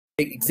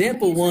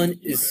Example 1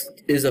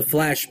 is a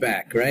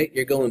flashback, right?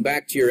 You're going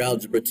back to your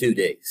Algebra 2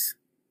 days.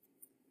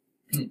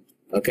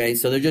 Okay,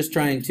 so they're just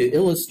trying to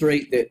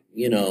illustrate that,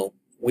 you know,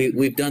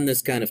 we've done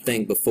this kind of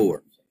thing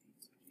before.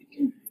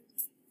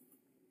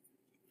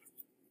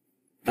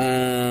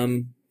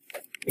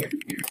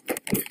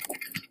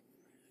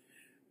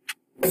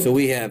 So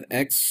we have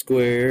x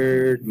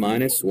squared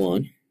minus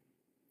 1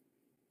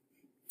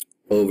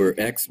 over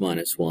x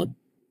minus 1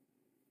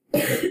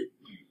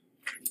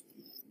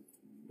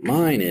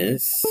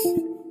 minus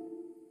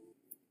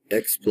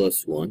x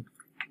plus 1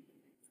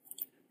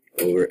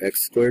 over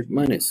x squared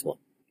minus 1.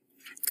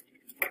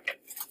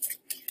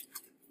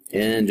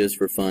 And just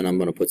for fun, I'm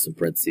going to put some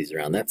parentheses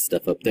around that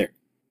stuff up there.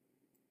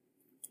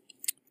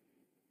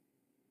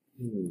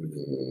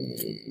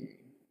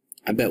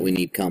 I bet we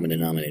need common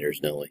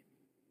denominators, don't we?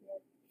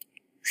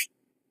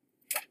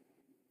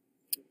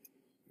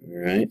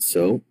 Alright,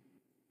 so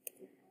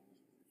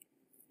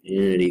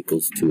and it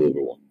equals 2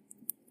 over 1.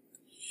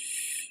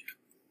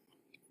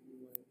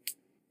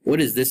 What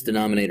is this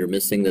denominator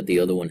missing that the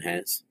other one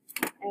has?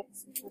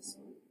 X plus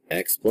 1.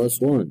 X plus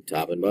 1,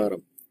 top and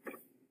bottom.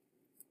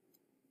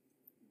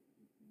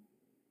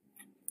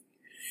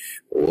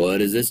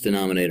 What is this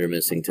denominator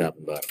missing, top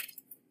and bottom?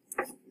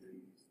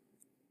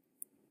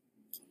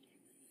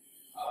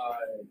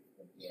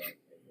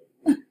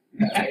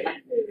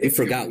 You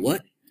forgot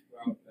what?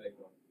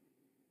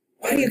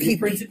 Why do you keep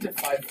printed to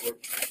 514?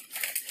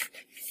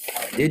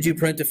 Did you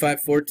print to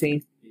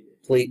 514?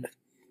 Please.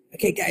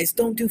 Okay, guys,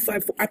 don't do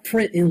 514. I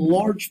print in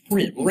large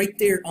print right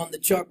there on the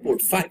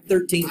chalkboard,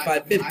 513,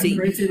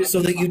 515,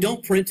 so that you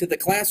don't print to the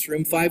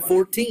classroom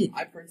 514.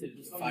 I printed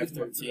it to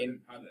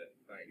 513.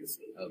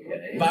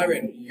 Okay.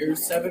 Byron, your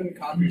 7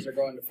 copies are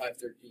going to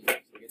 513. So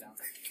get down.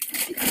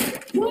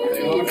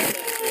 Woo!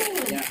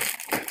 Yeah.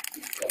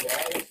 They're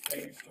always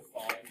things to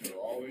find. They're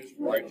always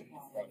right in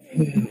front of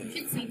You you.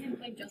 should see him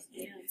play Just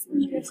Dance.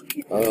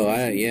 Oh,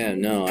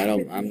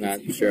 I'm not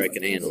sure I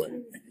can handle it.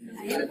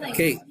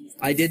 Okay,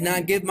 I did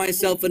not give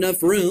myself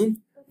enough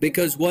room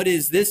because what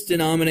is this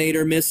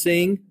denominator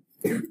missing?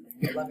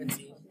 11.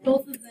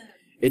 Both of them.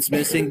 It's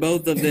missing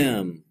both of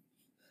them.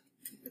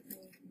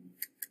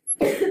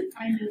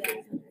 I knew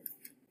that.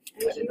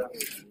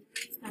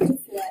 That's a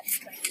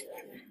flex.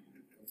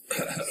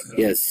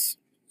 Yes.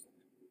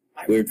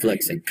 Weird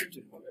flexing.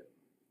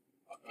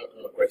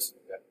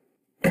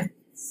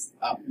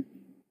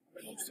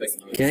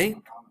 Okay.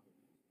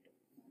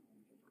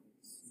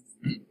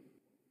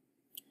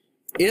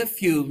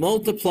 If you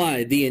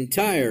multiply the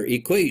entire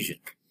equation,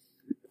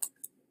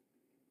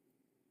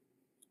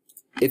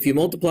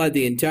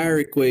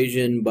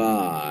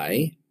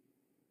 by,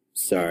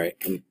 sorry,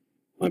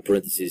 my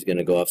parentheses is going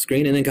to go off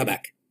screen and then come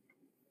back.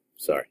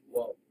 Sorry.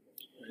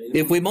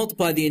 If we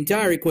multiply the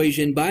entire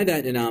equation by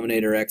that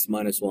denominator, x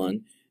minus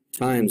 1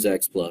 times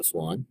x plus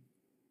 1,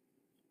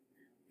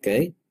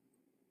 okay?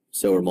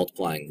 So we're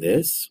multiplying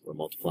this, we're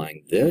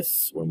multiplying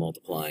this, we're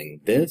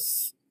multiplying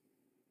this.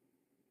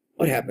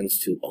 What happens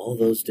to all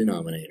those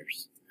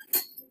denominators?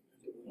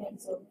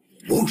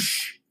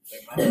 Whoosh!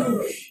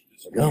 Whoosh.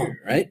 Gone,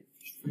 right?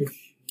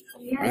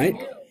 Right?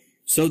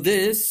 So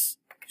this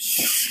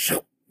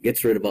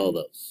gets rid of all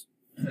those.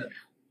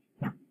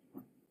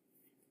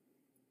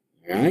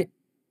 Alright?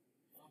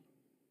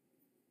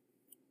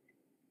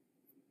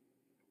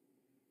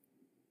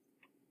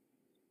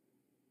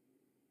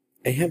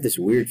 I have this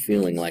weird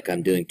feeling like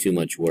I'm doing too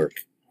much work.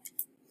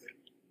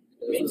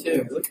 Me too.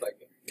 It looks like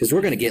it. Because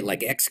we're going to get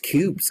like x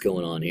cubes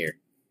going on here.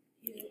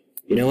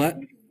 You know what?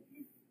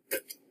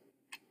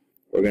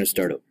 We're going to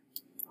start over.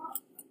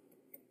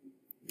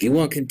 If you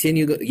want to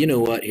continue, you know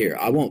what? Here,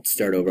 I won't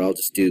start over. I'll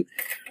just do,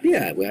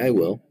 yeah, I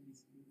will.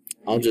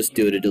 I'll just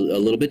do it a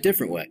little bit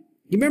different way.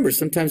 You remember,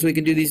 sometimes we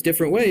can do these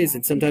different ways,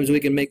 and sometimes we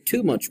can make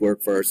too much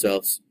work for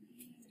ourselves.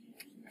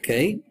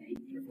 Okay?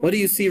 What do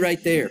you see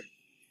right there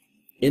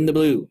in the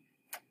blue?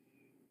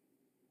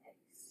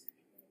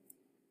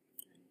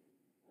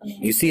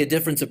 You see a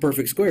difference of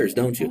perfect squares,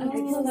 don't you?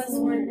 Oh, that's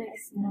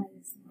 1x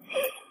minus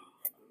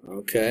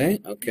 1.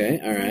 Okay,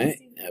 all right.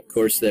 Of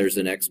course, there's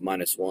an x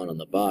minus 1 on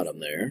the bottom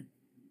there.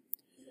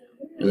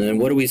 And then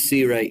what do we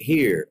see right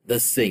here?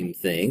 The same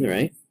thing,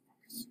 right?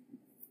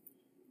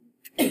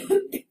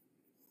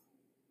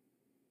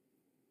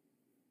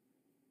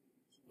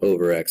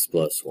 Over x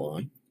plus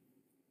 1.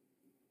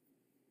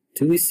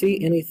 Do we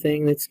see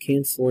anything that's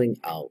canceling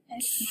out?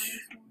 X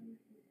minus 1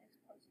 and x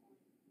plus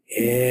 1.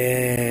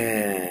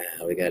 Yeah,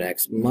 we got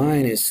x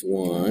minus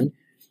 1.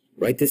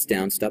 Write this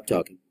down, stop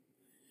talking.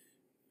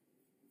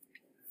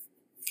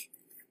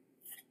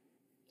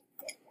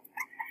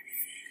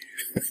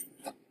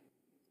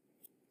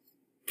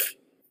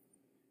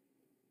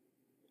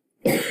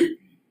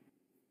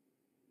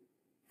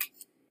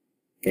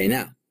 Okay,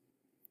 now,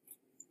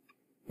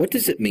 what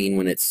does it mean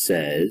when it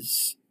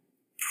says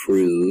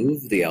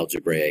prove the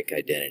algebraic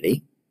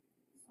identity?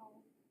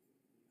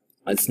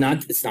 It's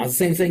not the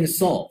same thing as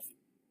solve.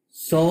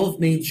 Solve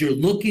means you're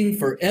looking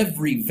for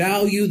every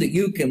value that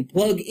you can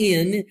plug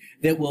in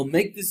that will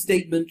make the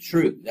statement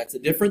true. That's a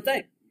different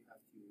thing.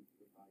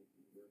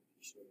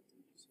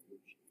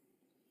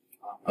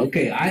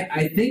 Okay,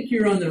 I think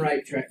you're on the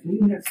right track. We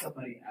have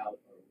somebody out,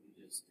 or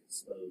we just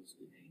exposed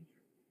the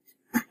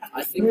danger.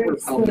 I think we're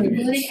helping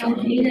What it. Al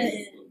Qaeda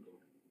is.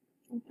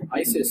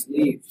 ISIS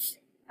leaves.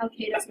 Al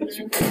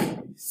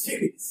Qaeda.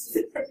 Serious.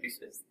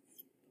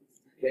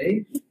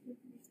 Okay.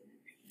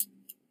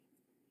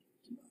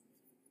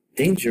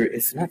 Danger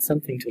is not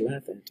something to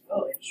laugh at.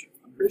 Oh, yeah, sure.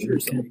 I'm pretty sure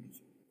something.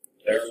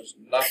 There's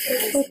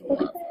nothing to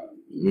laugh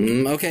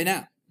at. Okay,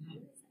 now.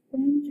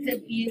 To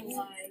be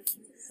alive.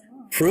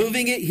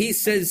 Proving it, he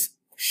says,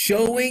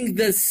 showing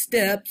the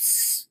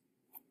steps.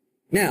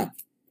 Now,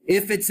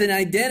 if it's an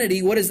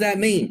identity, what does that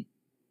mean?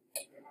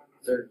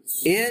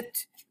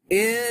 It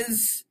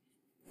is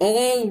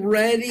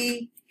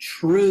already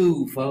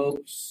true,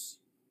 folks.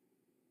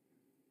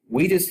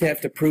 We just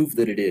have to prove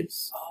that it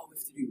is. Oh, we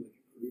have to do like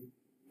a proof.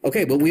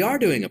 Okay, but we are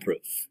doing a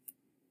proof.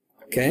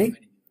 Okay?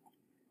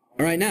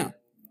 All right, now.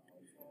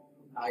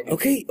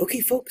 Okay,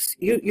 folks,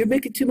 you're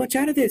making too much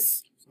out of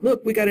this.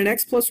 Look, we got an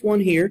x plus 1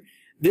 here.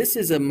 This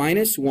is a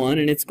minus 1,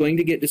 and it's going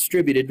to get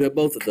distributed by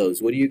both of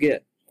those. What do you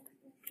get?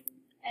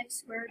 X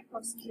squared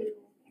plus 2.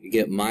 You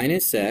get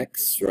minus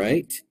x,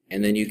 right?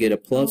 And then you get a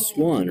plus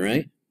 1,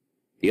 right?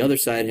 The other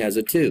side has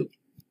a 2.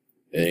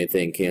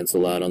 Anything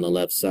cancel out on the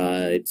left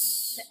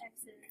sides?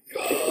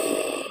 The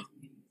X's.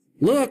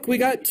 Look, we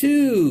got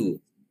 2.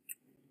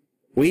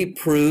 We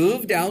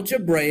proved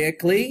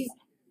algebraically.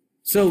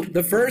 So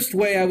the first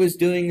way I was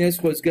doing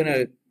this was going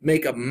to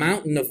make a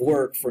mountain of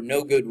work for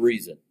no good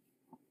reason.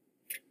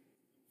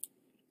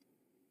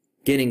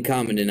 Getting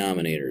common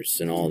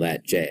denominators and all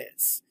that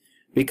jazz.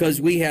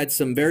 Because we had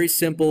some very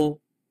simple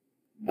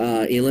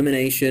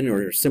elimination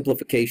or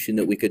simplification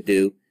that we could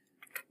do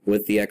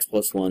with the x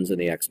plus 1s and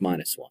the x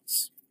minus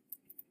 1s.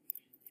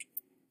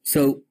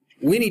 So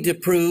we need to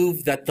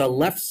prove that the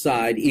left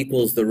side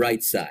equals the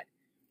right side.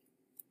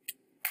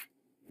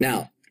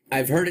 Now,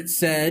 I've heard it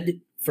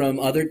said from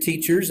other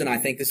teachers, and I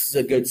think this is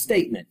a good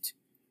statement.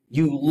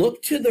 You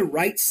look to the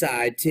right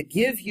side to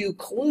give you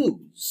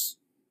clues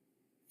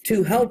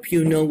to help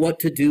you know what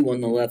to do on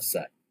the left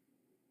side.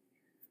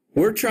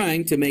 We're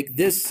trying to make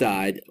this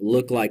side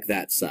look like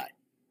that side.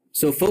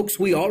 So, folks,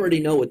 we already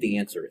know what the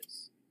answer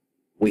is.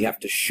 We have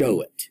to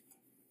show it.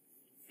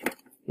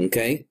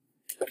 Okay?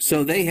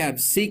 So they have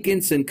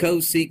secants and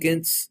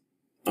cosecants.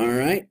 All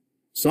right?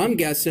 So I'm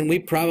guessing we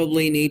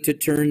probably need to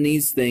turn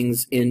these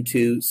things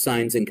into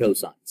sines and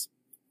cosines.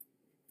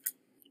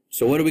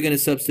 So what are we going to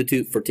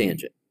substitute for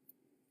tangent?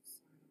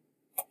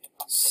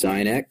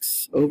 Sine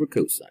x over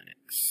cosine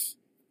x.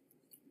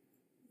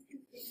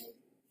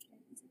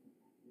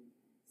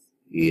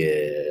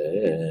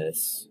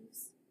 Yes.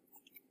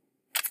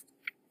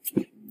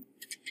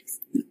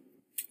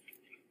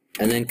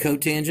 And then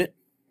cotangent?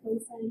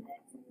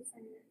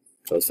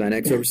 Cosine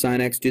x over sine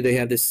x. Do they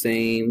have the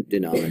same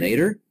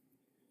denominator?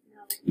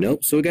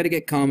 Nope. So we got to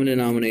get common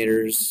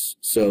denominators.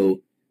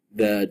 So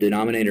the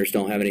denominators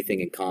don't have anything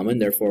in common.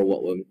 Therefore,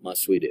 what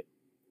must we do?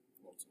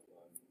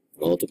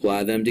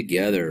 Multiply them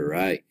together,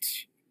 right?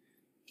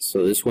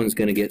 So this one's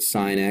going to get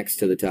sine x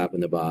to the top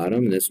and the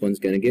bottom, and this one's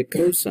going to get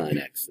cosine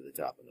x to the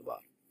top and the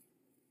bottom.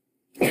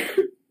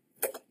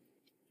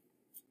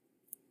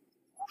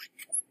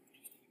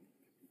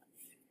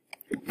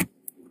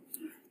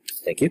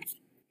 Thank you.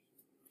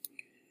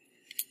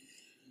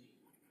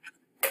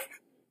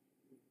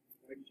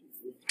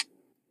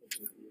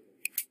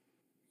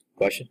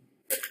 Question?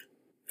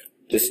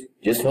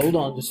 Just hold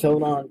on, just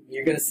hold on.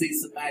 You're going to see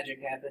some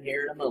magic happen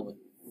here in a moment.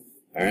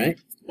 All right?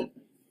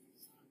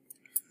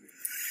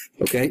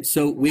 Okay,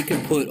 so we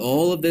can put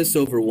all of this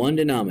over one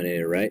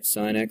denominator, right?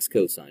 Sine x,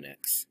 cosine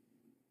x.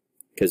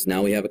 Because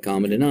now we have a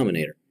common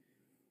denominator.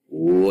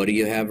 What do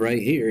you have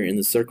right here in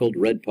the circled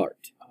red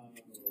part?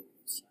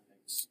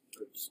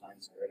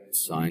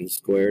 Sine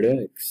squared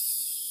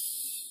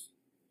x.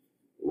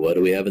 What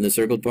do we have in the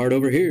circled part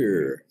over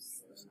here?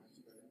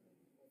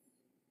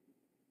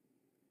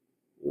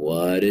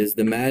 What is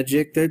the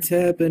magic that's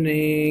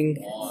happening?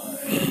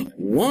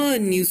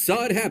 1. You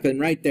saw it happen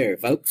right there,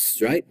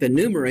 folks, right? The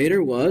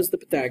numerator was the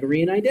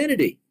Pythagorean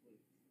identity.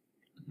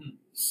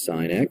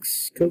 Sine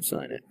x,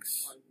 cosine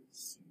x.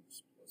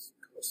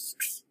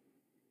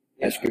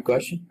 Ask your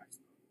question.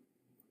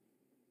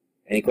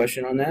 Any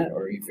question on that,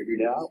 or you figured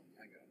it out?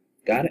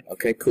 Got it?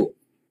 Okay, cool.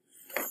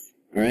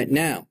 All right,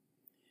 now,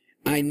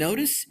 I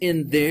notice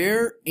in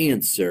their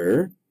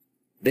answer,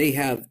 they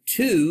have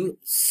 2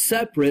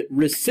 separate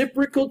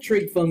reciprocal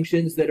trig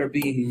functions that are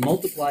being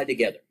multiplied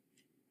together.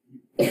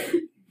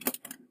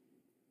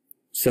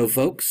 So,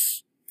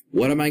 folks,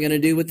 what am I going to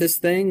do with this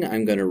thing?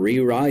 I'm going to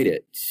rewrite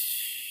it.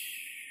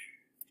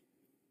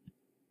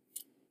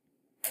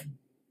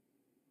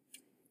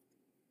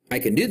 I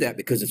can do that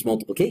because it's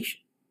multiplication.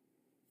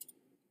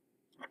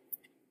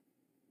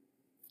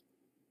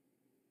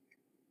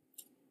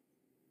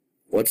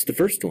 What's the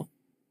first one?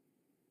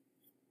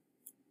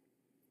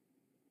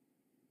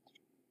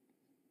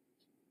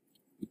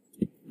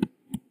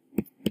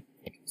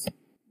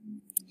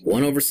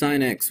 One over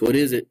sine x. What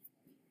is it?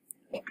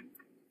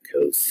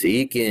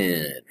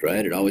 Cosecant,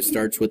 right? It always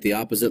starts with the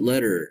opposite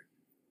letter.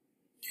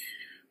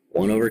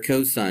 1 over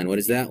cosine. What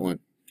is that one?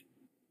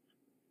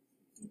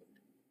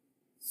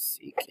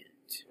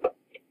 Secant.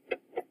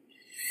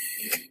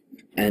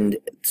 And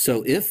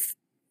so if,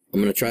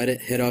 I'm going to try to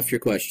head off your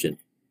question.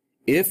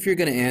 If you're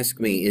going to ask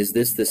me, is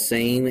this the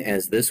same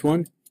as this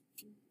one?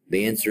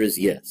 The answer is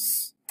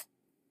yes.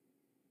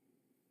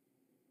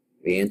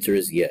 The answer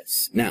is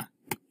yes. Now,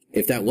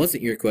 if that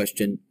wasn't your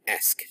question,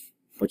 ask.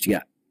 What you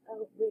got?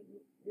 Oh, wait,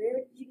 where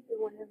did you get the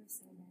 1 over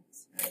sin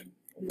x from?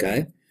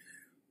 Okay.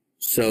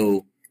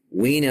 So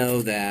we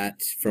know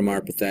that from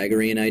our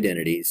Pythagorean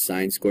identities,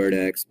 sine squared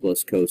x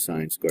plus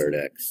cosine squared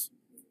x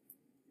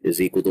is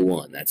equal to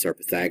 1. That's our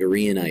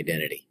Pythagorean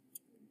identity.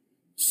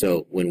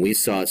 So when we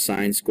saw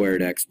sine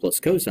squared x plus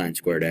cosine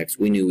squared x,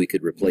 we knew we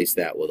could replace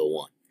that with a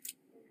 1.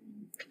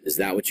 Is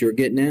that what you were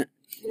getting at?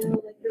 No,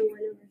 like the 1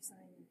 over sin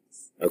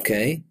x.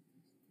 Okay.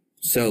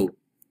 So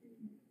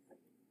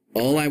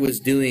all I was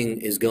doing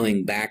is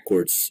going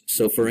backwards.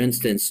 So for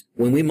instance,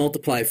 when we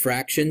multiply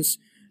fractions,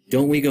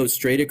 don't we go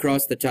straight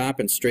across the top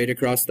and straight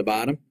across the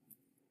bottom?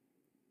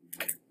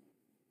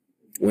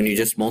 When you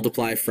just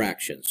multiply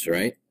fractions,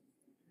 right?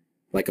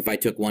 Like if I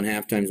took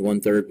 1/2 times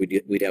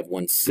 1/3, we'd have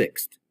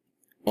 1/6.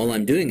 All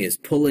I'm doing is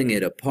pulling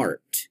it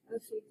apart.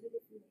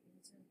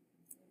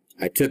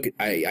 I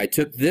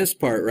took this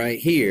part right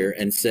here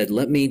and said,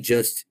 let me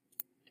just.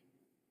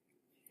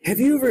 Have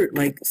you ever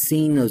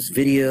seen those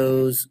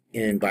videos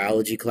in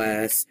biology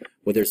class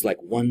where there's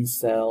like one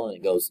cell and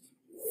it goes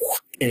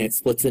and it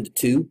splits into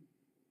 2?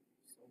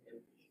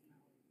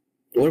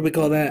 What do we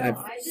call that?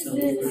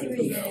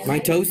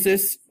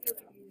 Mitosis.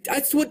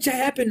 That's what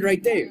happened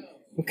right there.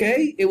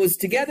 Okay, it was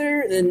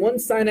together, and then 1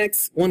 sine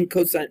x, 1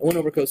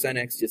 over cosine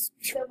x, just.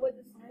 So would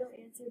the final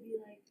answer be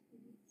like?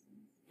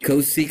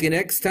 Cosecant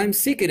x times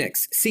secant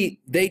x. See,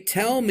 they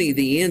tell me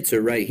the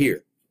answer right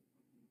here.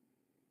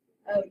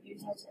 Oh, you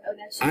touched it. Oh,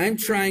 that's. I'm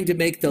trying to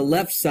make the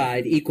left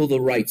side equal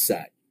the right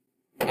side.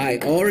 I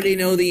already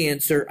know the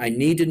answer. I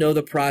need to know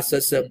the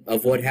process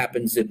of what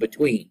happens in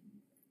between.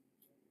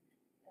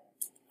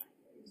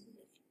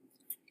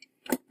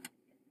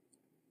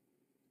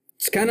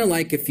 It's kind of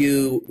like if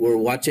you were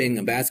watching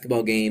a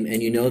basketball game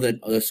and you know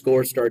that the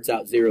score starts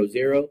out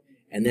 0-0,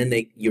 and then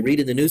you read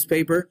in the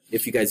newspaper,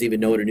 if you guys even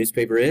know what a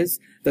newspaper is,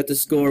 that the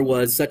score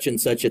was such and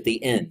such at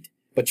the end.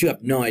 But you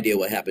have no idea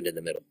what happened in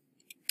the middle.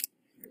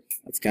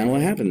 That's kind of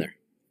what happened there.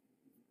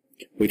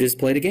 We just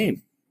played a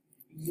game.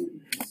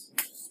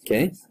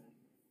 Okay?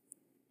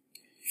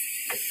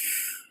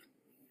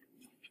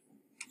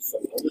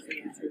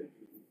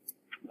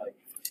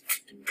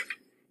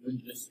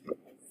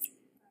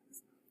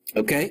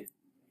 Okay?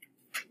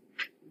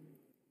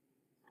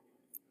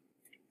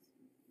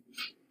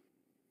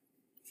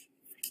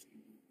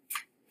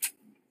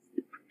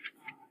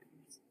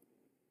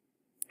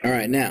 All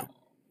right, now,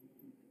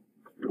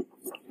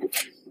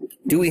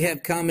 do we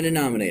have common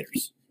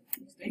denominators?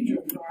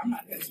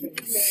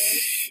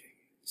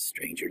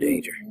 Stranger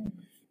danger.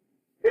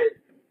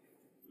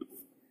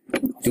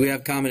 Do we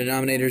have common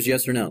denominators,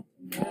 yes or no?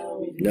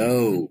 No.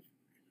 No.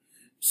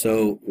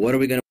 So what are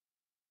we going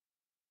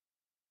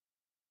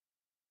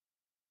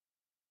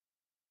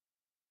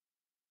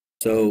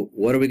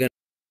to